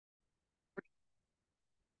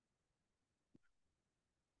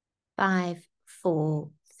5, 4,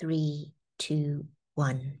 3, 2,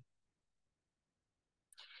 1.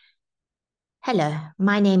 Hello,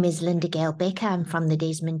 my name is Gail Bekker. I'm from the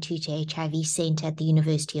Desmond Tutu HIV Centre at the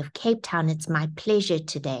University of Cape Town. It's my pleasure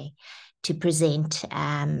today to present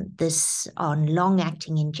this on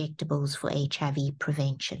long-acting injectables for HIV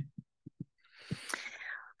prevention.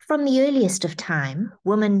 From the earliest of time,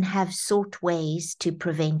 women have sought ways to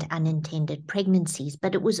prevent unintended pregnancies,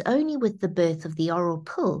 but it was only with the birth of the oral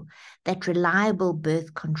pill that reliable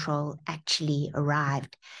birth control actually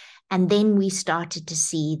arrived. And then we started to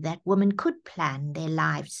see that women could plan their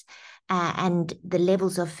lives and the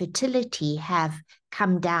levels of fertility have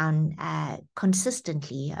come down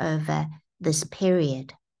consistently over this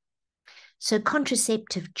period. So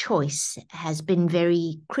contraceptive choice has been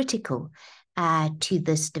very critical to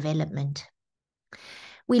this development.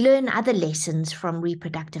 We learn other lessons from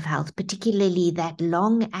reproductive health, particularly that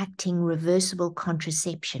long-acting reversible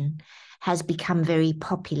contraception has become very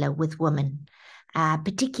popular with women,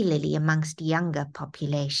 particularly amongst younger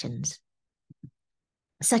populations,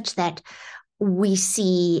 such that we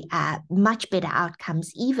see much better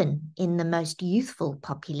outcomes even in the most youthful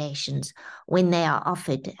populations when they are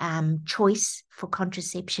offered choice for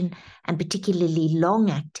contraception, and particularly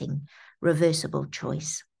long-acting reversible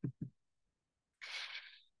choice.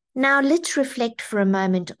 Now let's reflect for a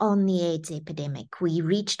moment on the AIDS epidemic. We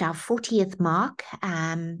reached our 40th mark.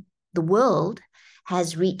 The world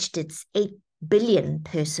has reached its 8 billion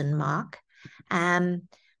person mark.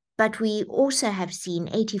 But we also have seen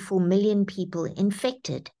 84 million people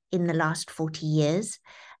infected in the last 40 years.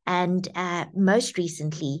 And most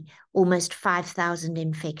recently, almost 5,000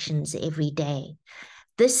 infections every day.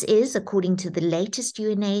 This is, according to the latest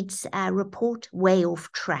UNAIDS report, way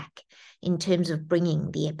off track in terms of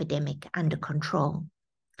bringing the epidemic under control.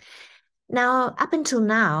 Now, up until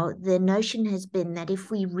now, the notion has been that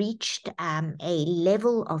if we reached a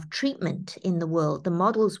level of treatment in the world, the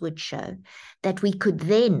models would show that we could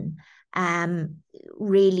then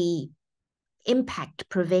really impact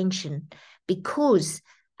prevention, because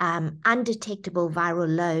undetectable viral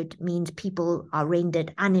load means people are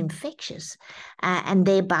rendered uninfectious, and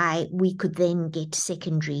thereby we could then get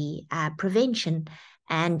secondary prevention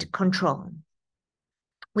and control.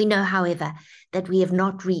 We know, however, that we have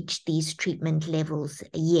not reached these treatment levels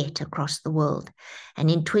yet across the world. And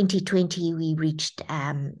in 2020, we reached,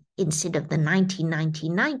 instead of the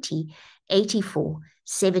 90, 84,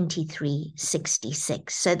 73,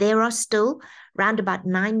 66. So there are still around about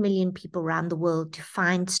 9 million people around the world to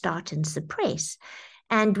find, start, and suppress.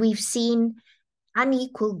 And we've seen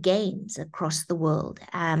unequal gains across the world.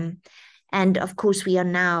 And of course, we are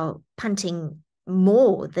now punting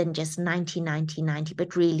more than just 90,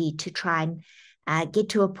 but really to try and get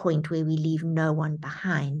to a point where we leave no one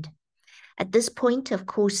behind. At this point, of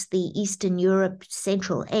course, the Eastern Europe,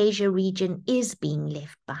 Central Asia region is being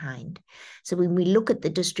left behind. So when we look at the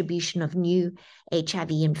distribution of new HIV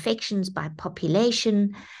infections by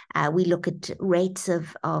population, we look at rates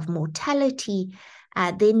of mortality,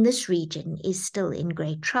 then this region is still in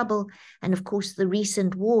great trouble. And of course, the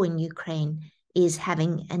recent war in Ukraine is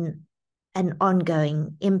having an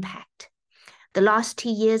ongoing impact. The last 2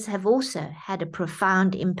 years have also had a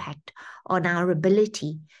profound impact on our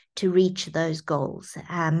ability to reach those goals.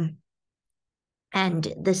 And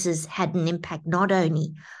this has had an impact not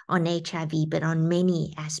only on HIV, but on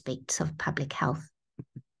many aspects of public health.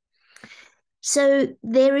 So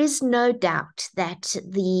there is no doubt that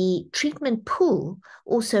the treatment pool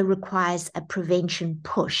also requires a prevention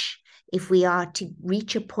push if we are to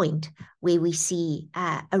reach a point where we see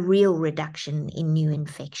a real reduction in new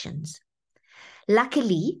infections.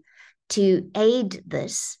 Luckily, to aid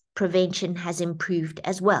this, prevention has improved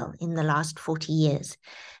as well in the last 40 years.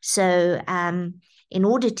 So in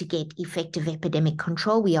order to get effective epidemic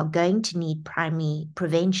control, we are going to need primary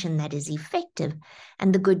prevention that is effective.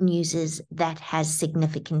 And the good news is that has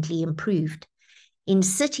significantly improved. In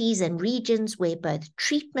cities and regions where both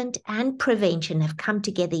treatment and prevention have come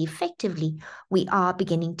together effectively, we are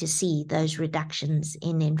beginning to see those reductions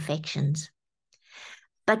in infections.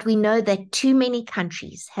 But we know that too many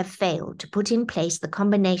countries have failed to put in place the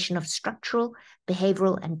combination of structural,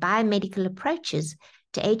 behavioral, and biomedical approaches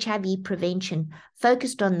to HIV prevention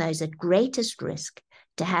focused on those at greatest risk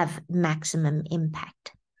to have maximum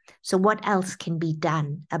impact. So what else can be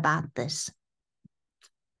done about this?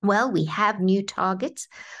 Well, we have new targets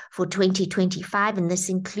for 2025, and this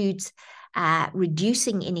includes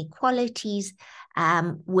reducing inequalities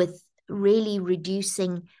with really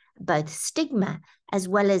reducing both stigma as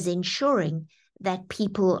well as ensuring that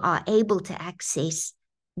people are able to access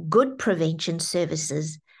good prevention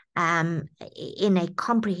services in a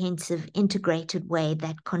comprehensive, integrated way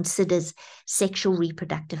that considers sexual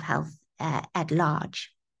reproductive health at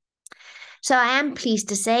large. So I am pleased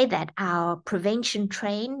to say that our prevention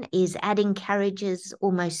train is adding carriages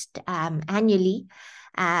almost annually.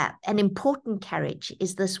 An important carriage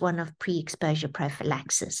is this one of pre-exposure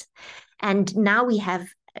prophylaxis. And now we have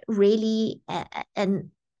really an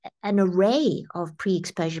array of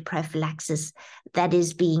pre-exposure prophylaxis that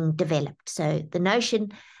is being developed. So the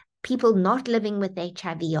notion people not living with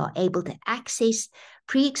HIV are able to access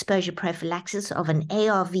pre-exposure prophylaxis of an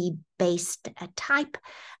ARV-based type,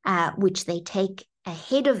 which they take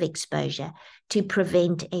ahead of exposure to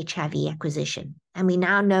prevent HIV acquisition. And we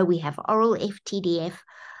now know we have oral FTDF,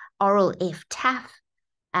 oral FTAF,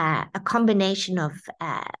 a combination of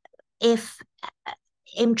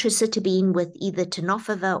emtricitabine with either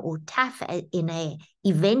tenofovir or TAF in an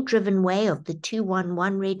event-driven way of the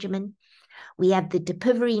 2-1-1 regimen. We have the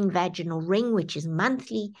dapivirine vaginal ring, which is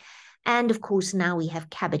monthly. And of course, now we have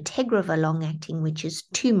cabotegravir long-acting, which is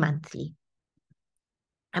 2 monthly.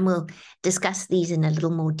 And we'll discuss these in a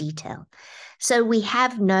little more detail. So we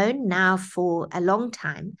have known now for a long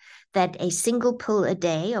time that a single pill a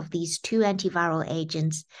day of these 2 antiviral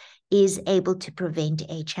agents is able to prevent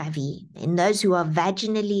HIV. In those who are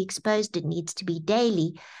vaginally exposed, it needs to be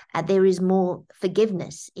daily. There is more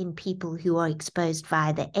forgiveness in people who are exposed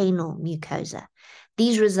via the anal mucosa.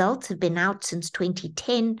 These results have been out since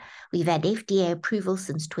 2010. We've had FDA approval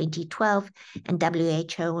since 2012 and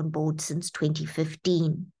WHO on board since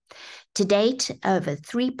 2015. To date, over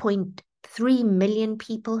 3.3 million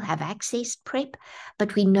people have accessed PrEP,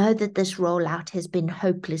 but we know that this rollout has been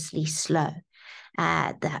hopelessly slow.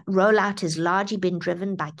 The rollout has largely been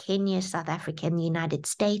driven by Kenya, South Africa, and the United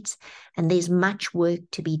States, and there's much work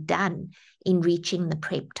to be done in reaching the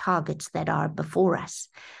PrEP targets that are before us.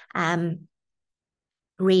 As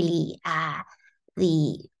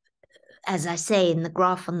I say in the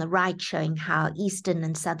graph on the right, showing how Eastern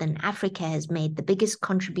and Southern Africa has made the biggest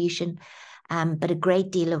contribution, but a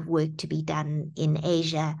great deal of work to be done in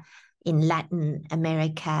Asia, in Latin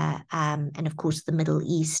America, and of course the Middle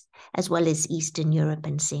East, as well as Eastern Europe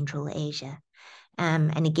and Central Asia.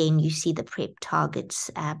 And again, you see the PrEP targets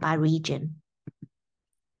by region.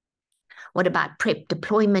 What about PrEP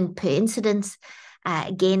deployment per incidence?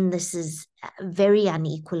 Again, this is very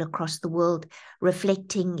unequal across the world,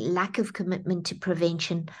 reflecting lack of commitment to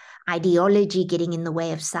prevention, ideology getting in the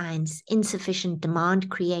way of science, insufficient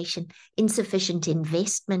demand creation, insufficient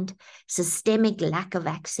investment, systemic lack of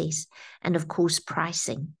access, and of course,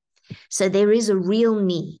 pricing. So there is a real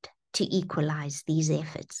need to equalize these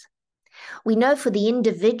efforts. We know for the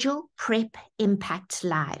individual, PrEP impacts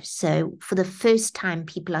lives. So for the first time,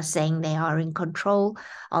 people are saying they are in control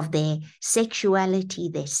of their sexuality,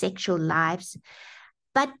 their sexual lives.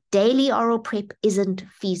 But daily oral PrEP isn't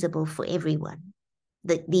feasible for everyone.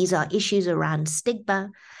 These are issues around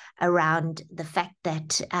stigma, around the fact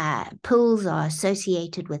that pills are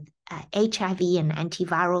associated with HIV and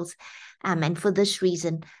antivirals. And for this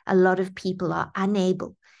reason, a lot of people are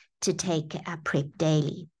unable to take PrEP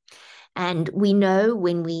daily. And we know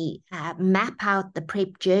when we map out the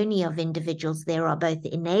PrEP journey of individuals, there are both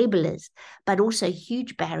enablers, but also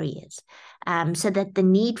huge barriers, so that the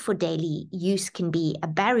need for daily use can be a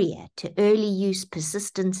barrier to early use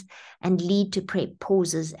persistence and lead to PrEP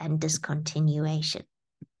pauses and discontinuation.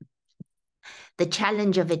 The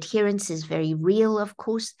challenge of adherence is very real, of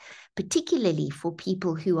course, particularly for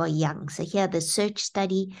people who are young. So here the search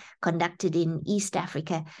study conducted in East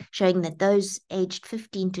Africa showing that those aged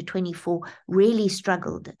 15 to 24 really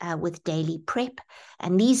struggled with daily PrEP.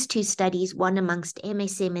 And these 2 studies, one amongst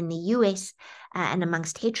MSM in the US and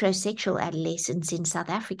amongst heterosexual adolescents in South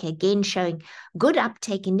Africa, again showing good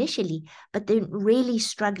uptake initially, but then really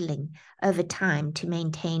struggling over time to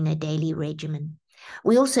maintain a daily regimen.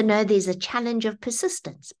 We also know there's a challenge of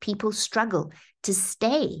persistence. People struggle to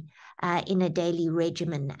stay in a daily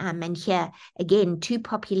regimen. And here, again, 2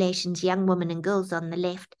 populations, young women and girls on the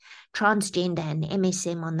left, transgender and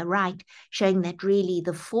MSM on the right, showing that really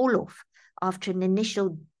the fall-off after an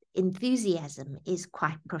initial enthusiasm is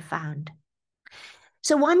quite profound.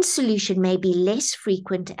 So one solution may be less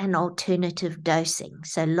frequent and alternative dosing.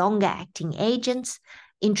 So longer acting agents,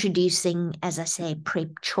 introducing, as I say,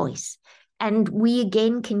 PrEP choice. And we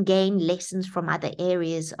again can gain lessons from other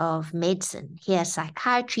areas of medicine. Here,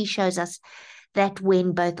 psychiatry shows us that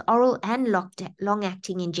when both oral and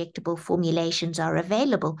long-acting injectable formulations are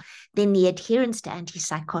available, then the adherence to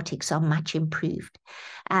antipsychotics are much improved.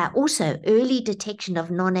 Also, early detection of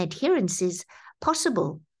non-adherence is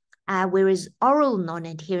possible whereas oral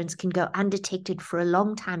non-adherence can go undetected for a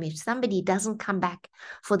long time. If somebody doesn't come back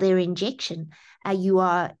for their injection, you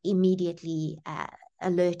are immediately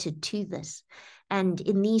alerted to this. And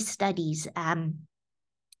in these studies,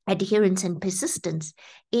 adherence and persistence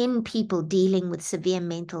in people dealing with severe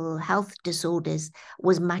mental health disorders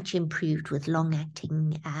was much improved with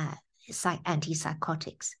long-acting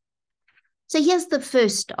antipsychotics. So here's the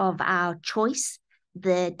first of our choice,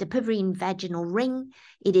 the dapivirine vaginal ring.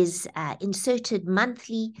 It is inserted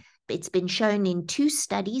monthly. It's been shown in 2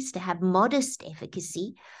 studies to have modest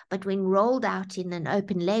efficacy, but when rolled out in an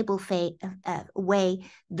open label way,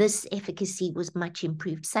 this efficacy was much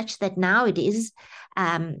improved, such that now it is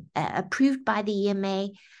approved by the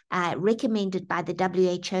EMA, recommended by the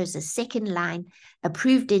WHO as a second line,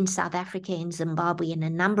 approved in South Africa, in Zimbabwe, and a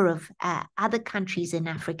number of other countries in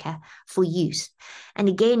Africa for use. And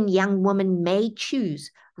again, young women may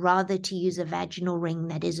choose rather to use a vaginal ring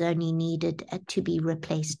that is only needed to be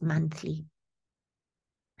replaced monthly.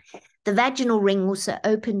 The vaginal ring also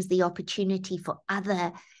opens the opportunity for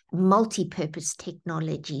other multi-purpose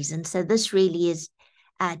technologies. And so this really is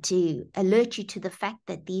to alert you to the fact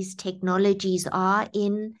that these technologies are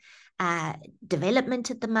in development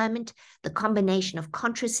at the moment. The combination of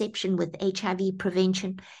contraception with HIV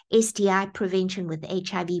prevention, STI prevention with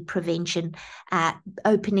HIV prevention,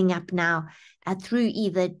 opening up now through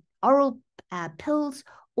either oral pills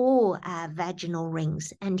or vaginal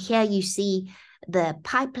rings. And here you see the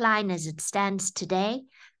pipeline as it stands today.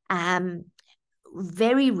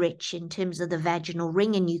 Very rich in terms of the vaginal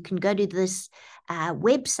ring, and you can go to this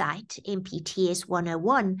website, MPTS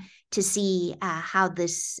 101, to see how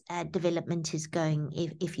this development is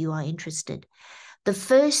going if you are interested. The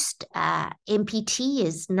first MPT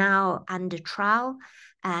is now under trial.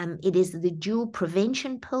 It is the dual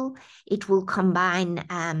prevention pill. It will combine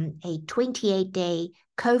a 28-day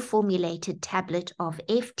co-formulated tablet of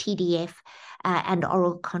FTDF and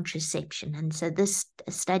oral contraception. And so this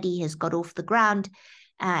study has got off the ground,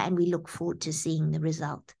 and we look forward to seeing the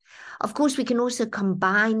result. Of course, we can also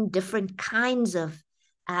combine different kinds of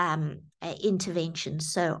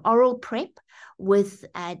interventions. So oral PrEP with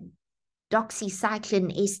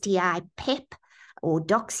doxycycline STI PEP or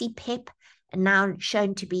DoxyPEP, now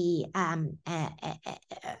shown to be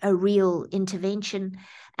a real intervention.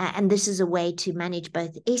 And this is a way to manage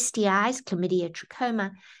both STIs, chlamydia,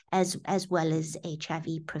 trachoma, as well as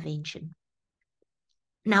HIV prevention.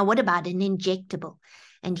 Now, what about an injectable?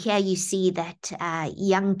 And here you see that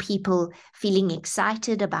young people feeling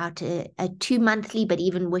excited about a 2-monthly, but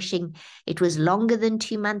even wishing it was longer than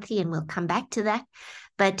 2 monthly, and we'll come back to that.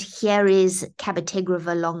 But here is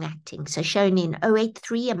cabotegravir long-acting. So shown in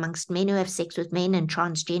 083 amongst men who have sex with men and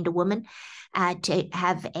transgender women, to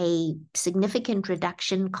have a significant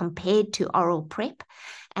reduction compared to oral PrEP.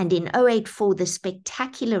 And in 084, the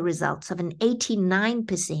spectacular results of an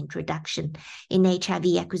 89% reduction in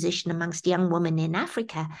HIV acquisition amongst young women in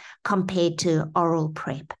Africa compared to oral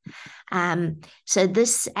PrEP. So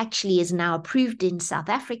this actually is now approved in South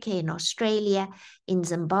Africa, in Australia, in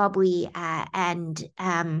Zimbabwe, and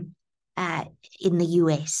in the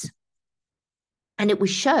US. And it was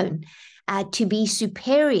shown to be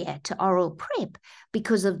superior to oral PrEP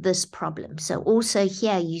because of this problem. So also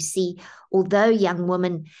here you see, although young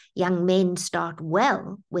men start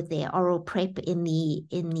well with their oral PrEP in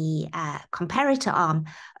the comparator arm,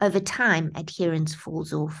 over time adherence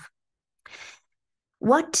falls off.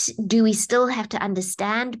 What do we still have to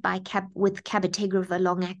understand with cabotegravir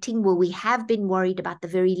long-acting? Well, we have been worried about the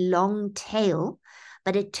very long tail,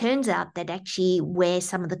 but it turns out that actually where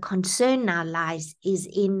some of the concern now lies is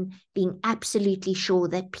in being absolutely sure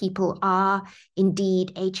that people are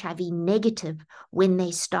indeed HIV negative when they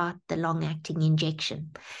start the long-acting injection.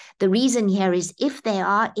 The reason here is if they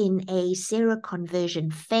are in a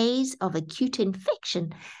seroconversion phase of acute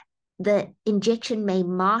infection, the injection may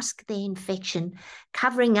mask the infection,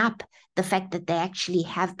 covering up the fact that they actually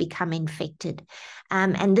have become infected.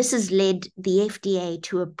 And this has led the FDA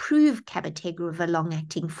to approve cabotegravir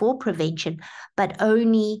long-acting for prevention, but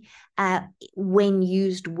only when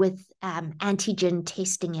used with antigen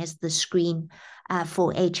testing as the screen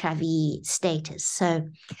for HIV status. So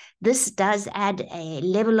this does add a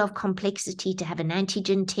level of complexity to have an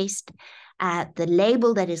antigen test. The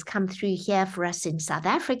label that has come through here for us in South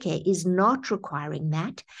Africa is not requiring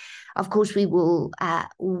that. Of course, we will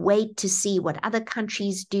wait to see what other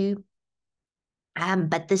countries do.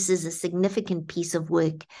 But this is a significant piece of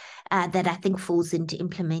work that I think falls into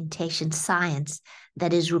implementation science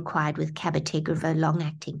that is required with cabotegravir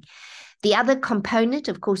long-acting. The other component,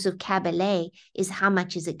 of course, of Cabernet is how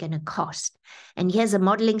much is it going to cost? And here's a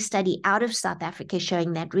modeling study out of South Africa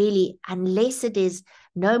showing that really, unless it is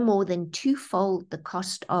no more than twofold the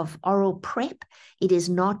cost of oral PrEP, it is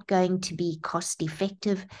not going to be cost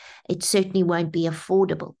effective. It certainly won't be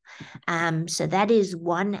affordable. So that is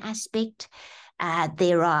one aspect.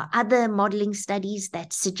 There are other modeling studies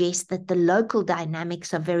that suggest that the local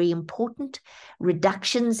dynamics are very important.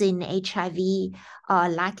 Reductions in HIV are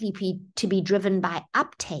likely to be driven by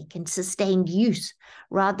uptake and sustained use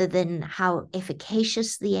rather than how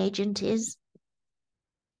efficacious the agent is.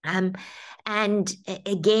 And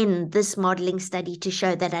again, this modeling study to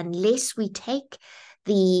show that unless we take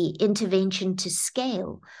the intervention to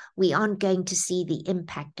scale, we aren't going to see the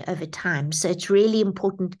impact over time. So it's really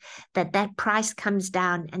important that that price comes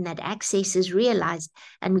down and that access is realized,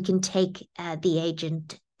 and we can take the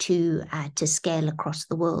agent to scale across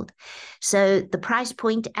the world. So the price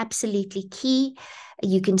point, absolutely key.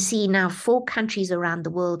 You can see now 4 countries around the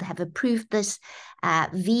world have approved this.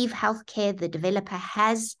 Vive Healthcare, the developer,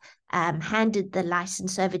 has handed the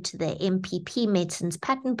license over to the MPP Medicines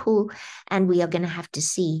Patent Pool, and we are going to have to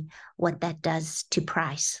see what that does to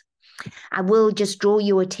price. I will just draw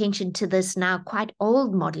your attention to this now quite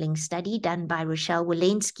old modeling study done by Rochelle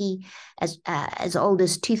Walensky as old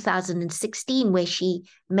as 2016, where she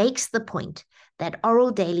makes the point that oral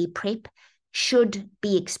daily PrEP should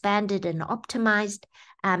be expanded and optimized,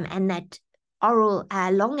 and that oral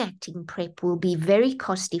long-acting PrEP will be very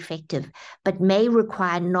cost-effective, but may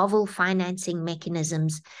require novel financing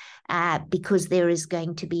mechanisms because there is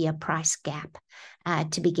going to be a price gap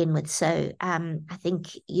to begin with. So I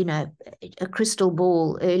think, a crystal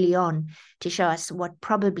ball early on to show us what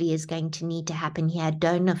probably is going to need to happen here,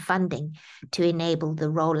 donor funding to enable the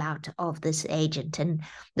rollout of this agent. And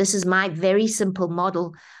this is my very simple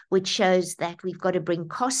model, which shows that we've got to bring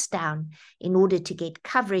costs down in order to get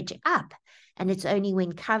coverage up. And it's only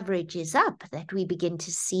when coverage is up that we begin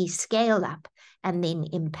to see scale up and then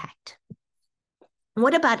impact.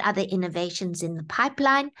 What about other innovations in the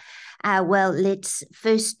pipeline? Well, let's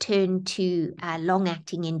first turn to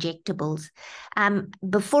long-acting injectables.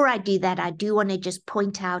 Before I do that, I do want to just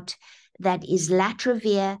point out that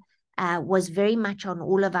islatravir was very much on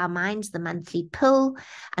all of our minds, the monthly pill.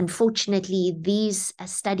 Unfortunately, these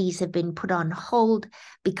studies have been put on hold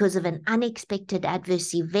because of an unexpected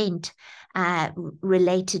adverse event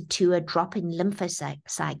related to a drop in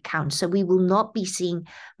lymphocyte count. So we will not be seeing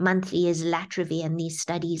monthly islatravir, and these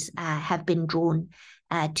studies have been drawn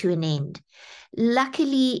to an end.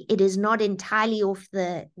 Luckily, it is not entirely off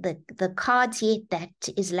the cards yet that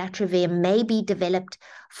islatravir may be developed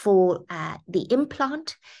for the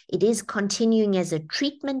implant. It is continuing as a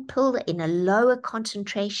treatment pill in a lower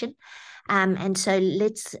concentration. And so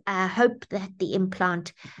let's hope that the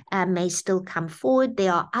implant may still come forward.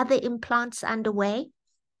 There are other implants underway,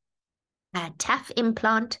 TAF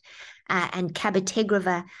implant and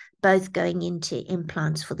cabotegravir, both going into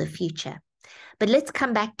implants for the future. But let's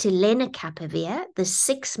come back to lenacapavir, the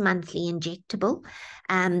 6-monthly injectable.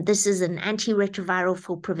 This is an antiretroviral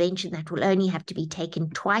for prevention that will only have to be taken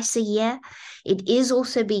twice a year. It is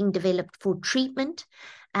also being developed for treatment.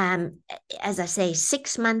 As I say,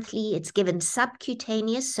 6-monthly, it's given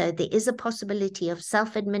subcutaneous, so there is a possibility of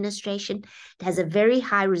self-administration. It has a very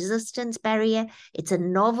high resistance barrier. It's a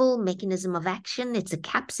novel mechanism of action. It's a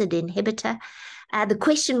capsid inhibitor. The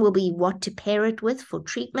question will be what to pair it with for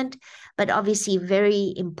treatment, but obviously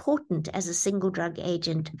very important as a single drug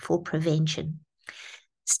agent for prevention.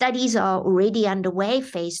 Studies are already underway,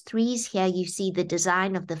 phase 3s. Here you see the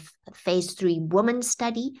design of the phase 3 woman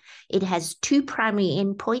study. It has 2 primary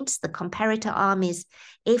endpoints. The comparator arm is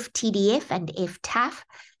FTDF and FTAF.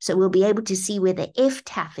 So we'll be able to see whether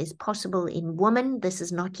FTAF is possible in women. This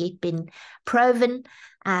has not yet been proven.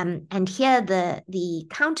 And here the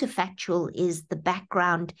counterfactual is the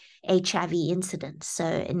background HIV incidence. So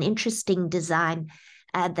an interesting design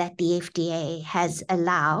that the FDA has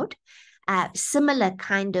allowed. Similar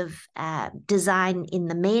kind of design in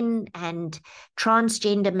the men and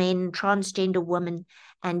transgender women,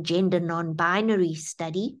 and gender non-binary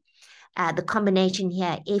study. The combination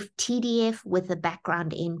here, FTDF with a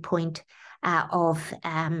background endpoint of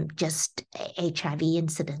just HIV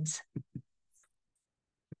incidence.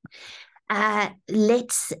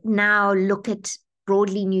 Let's now look at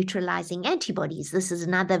broadly neutralizing antibodies. This is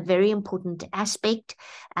another very important aspect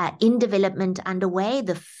in development underway.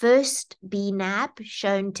 The first BNAB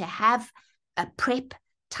shown to have a PrEP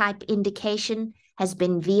type indication has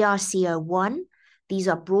been VRC01. These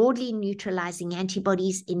are broadly neutralizing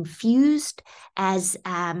antibodies infused as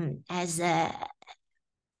a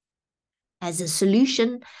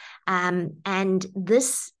solution, and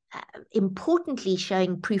this importantly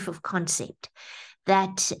showing proof of concept.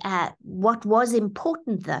 That what was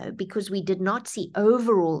important, though, because we did not see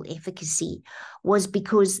overall efficacy, was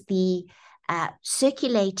because the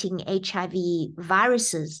circulating HIV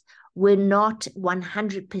viruses were not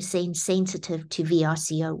 100% sensitive to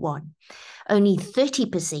VRC01. Only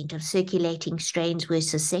 30% of circulating strains were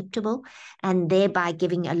susceptible, and thereby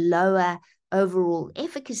giving a lower overall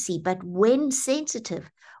efficacy. But when sensitive,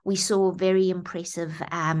 we saw very impressive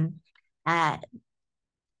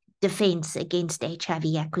defense against HIV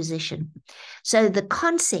acquisition. So the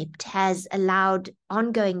concept has allowed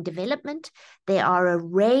ongoing development. There are a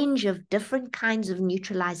range of different kinds of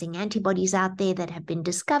neutralizing antibodies out there that have been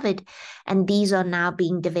discovered, and these are now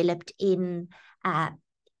being developed in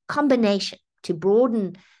combination to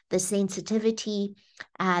broaden the sensitivity.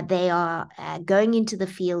 They are going into the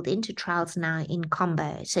field, into trials now in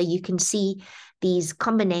combo. So you can see these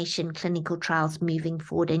combination clinical trials moving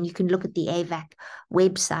forward, and you can look at the AVAC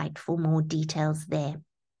website for more details there.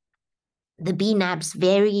 The BNABs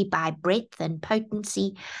vary by breadth and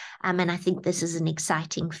potency, and I think this is an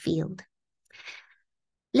exciting field.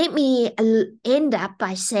 Let me end up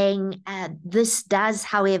by saying this does,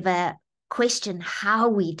 however, question how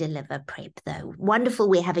we deliver PrEP, though. Wonderful,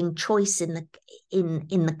 we're having choice in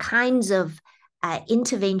the kinds of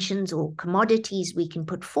interventions or commodities we can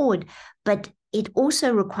put forward, but it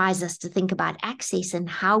also requires us to think about access and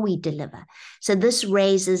how we deliver. So this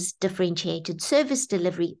raises differentiated service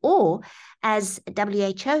delivery, or as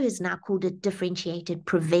WHO has now called it, differentiated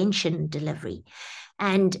prevention delivery.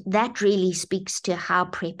 And that really speaks to how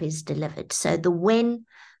PrEP is delivered. So the when,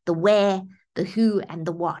 the where, the who, and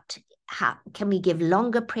the what. How can we give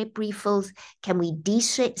longer PrEP refills? Can we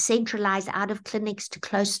decentralize out of clinics to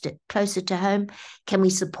closer to home? Can we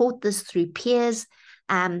support this through peers?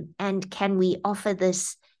 And can we offer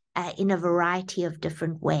this in a variety of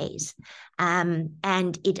different ways?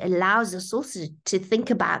 And it allows us also to think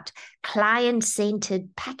about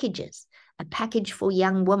client-centered packages. A package for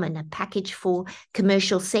young women, a package for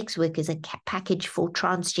commercial sex workers, a package for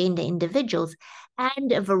transgender individuals,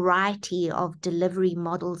 and a variety of delivery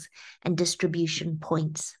models and distribution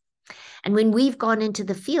points. And when we've gone into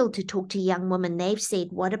the field to talk to young women, they've said,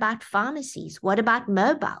 what about pharmacies? What about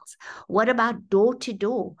mobiles? What about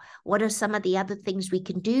door-to-door? What are some of the other things we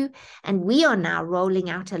can do? And we are now rolling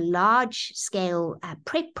out a large-scale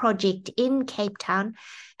PrEP project in Cape Town,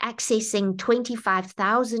 accessing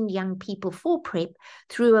 25,000 young people for PrEP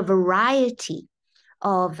through a variety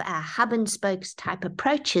of hub and spokes type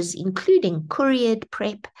approaches, including couriered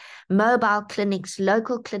PrEP, mobile clinics,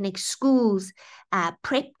 local clinics, schools,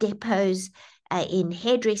 PrEP depots in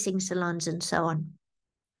hairdressing salons and so on,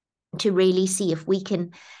 to really see if we can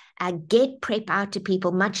get PrEP out to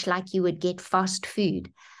people, much like you would get fast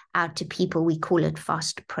food out to people. We call it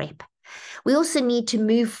fast PrEP. We also need to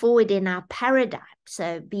move forward in our paradigm.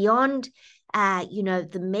 So beyond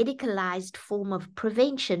the medicalized form of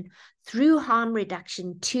prevention, through harm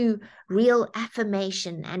reduction to real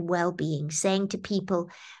affirmation and well-being, saying to people,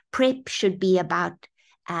 PrEP should be about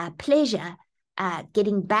pleasure,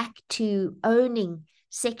 getting back to owning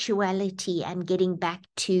sexuality and getting back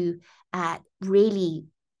to really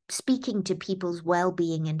speaking to people's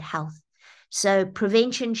well-being and health. So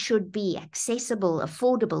prevention should be accessible,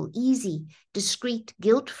 affordable, easy, discreet,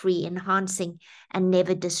 guilt-free, enhancing, and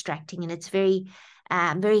never distracting. And it's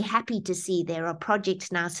I'm very happy to see there are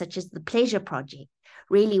projects now such as the Pleasure Project,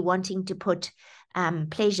 really wanting to put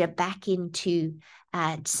pleasure back into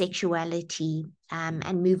sexuality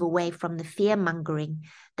and move away from the fear-mongering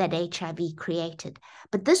that HIV created.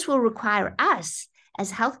 But this will require us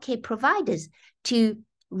as healthcare providers to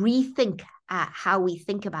rethink how we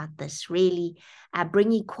think about this, really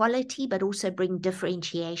bring equality, but also bring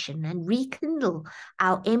differentiation, and rekindle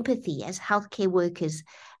our empathy as healthcare workers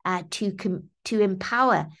to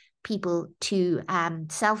empower people to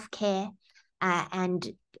self-care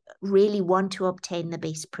and really want to obtain the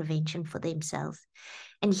best prevention for themselves.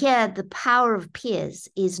 And here, the power of peers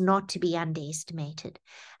is not to be underestimated.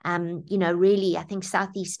 Really, I think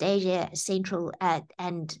Southeast Asia, Central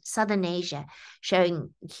and Southern Asia,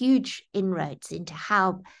 showing huge inroads into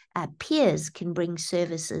how peers can bring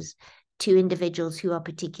services to individuals who are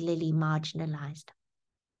particularly marginalized.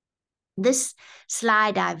 This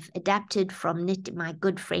slide I've adapted from my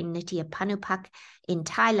good friend Nitya Panupak in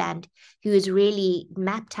Thailand, who has really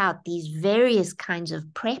mapped out these various kinds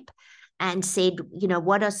of PrEP and said, you know,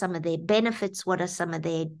 what are some of their benefits? What are some of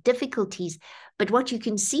their difficulties? But what you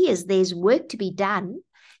can see is there's work to be done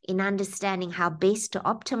in understanding how best to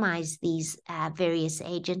optimize these various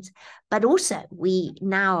agents. But also we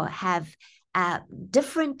now have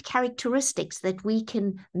different characteristics that we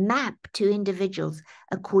can map to individuals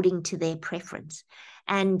according to their preference.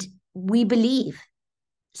 And we believe,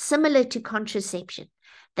 similar to contraception,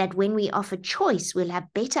 that when we offer choice, we'll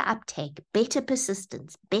have better uptake, better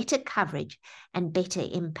persistence, better coverage, and better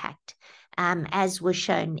impact, as was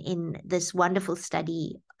shown in this wonderful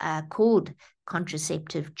study called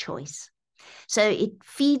Contraceptive Choice. So it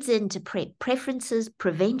feeds into preferences,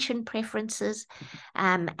 prevention preferences,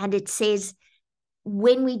 and it says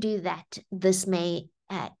when we do that, this may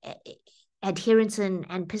adherence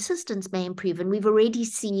and persistence may improve. And we've already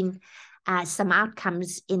seen some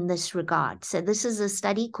outcomes in this regard. So this is a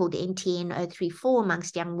study called NTN 034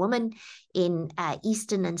 amongst young women in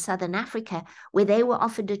Eastern and Southern Africa, where they were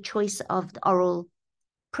offered a choice of the oral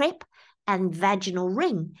PrEP and vaginal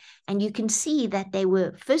ring. And you can see that they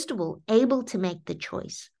were, first of all, able to make the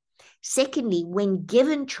choice. Secondly, when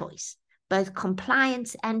given choice, both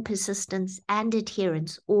compliance and persistence and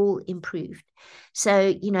adherence all improved.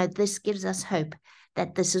 So, you know, this gives us hope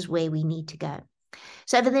that this is where we need to go.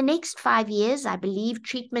 So over the next 5 years, I believe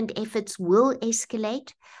treatment efforts will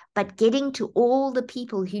escalate, but getting to all the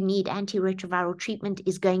people who need antiretroviral treatment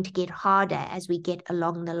is going to get harder as we get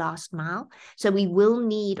along the last mile. So we will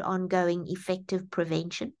need ongoing effective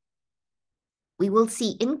prevention. We will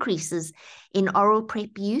see increases in oral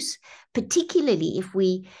PrEP use, particularly if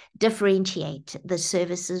we differentiate the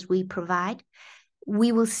services we provide.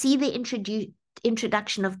 We will see the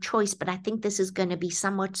introduction of choice, but I think this is going to be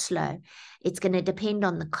somewhat slow. It's going to depend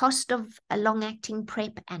on the cost of a long-acting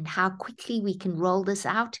PrEP and how quickly we can roll this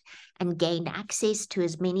out and gain access to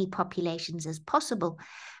as many populations as possible.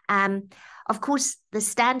 Of course, the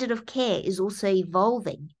standard of care is also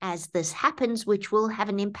evolving as this happens, which will have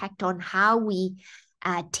an impact on how we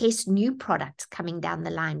test new products coming down the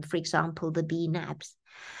line, for example, the BNABs.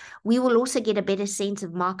 We will also get a better sense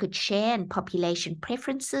of market share and population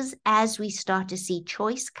preferences as we start to see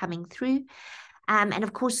choice coming through. And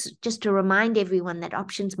of course, just to remind everyone that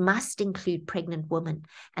options must include pregnant women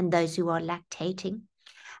and those who are lactating.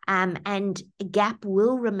 And a gap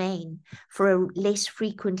will remain for a less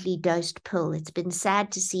frequently dosed pill. It's been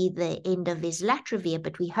sad to see the end of islatravir,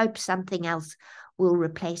 but we hope something else will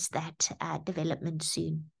replace that development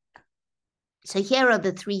soon. So here are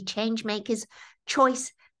the three change makers: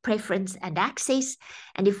 choice, preference, and access.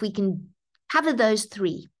 And if we can cover those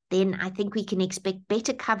three, then I think we can expect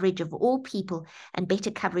better coverage of all people and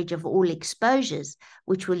better coverage of all exposures,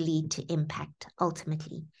 which will lead to impact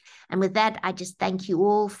ultimately. And with that, I just thank you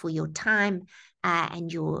all for your time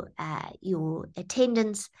and your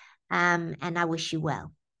attendance, and I wish you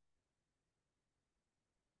well.